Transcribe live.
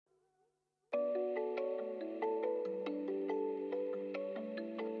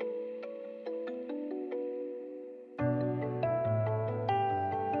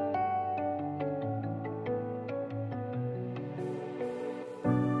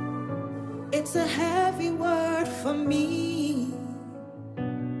It's a heavy word for me,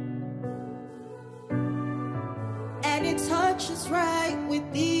 and it touches right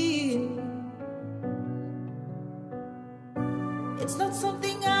within. It's not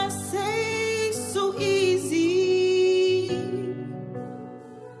something I say so easy,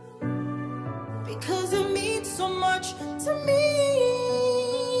 because it means so much to me.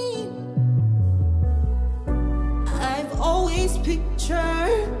 I've always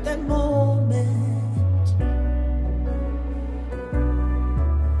pictured that moment,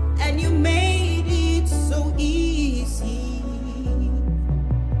 and you made it so easy.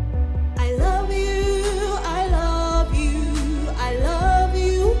 I love you, I love you, I love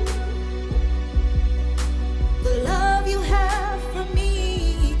you. The love you have for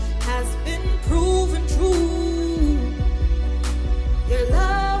me has been proven true. Your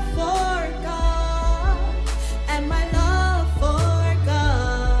love for God and my love for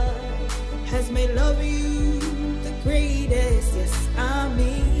God has made love you the greatest. Yes, I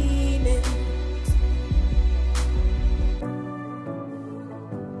mean it.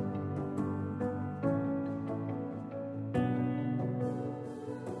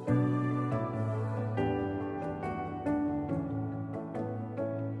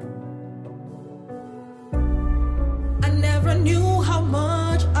 I never knew how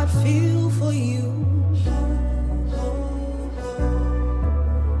much I'd feel for you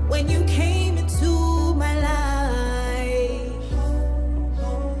when you came into my life.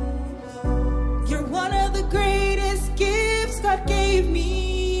 You're one of the greatest gifts God gave me.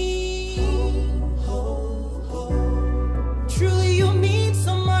 Truly, you mean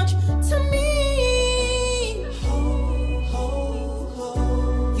so much to me.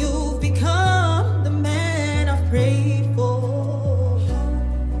 You've become the man I've prayed for,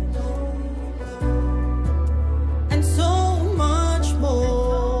 and so much more.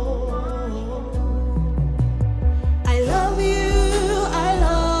 I love you, I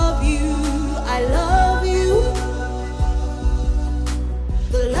love you, I love you.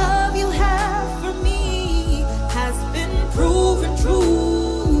 The love you have for me has been proven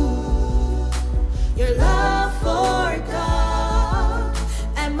true. Your love for God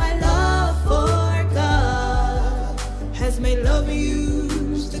and my love for God has made love you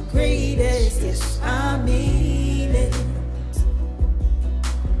the greatest. Yes, I mean it.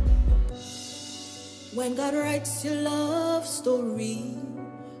 When God writes your love story,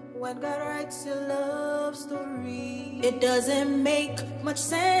 when God writes your love story, it doesn't make much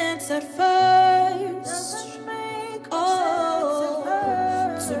sense at first.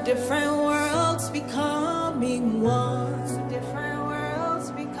 Two different worlds becoming one.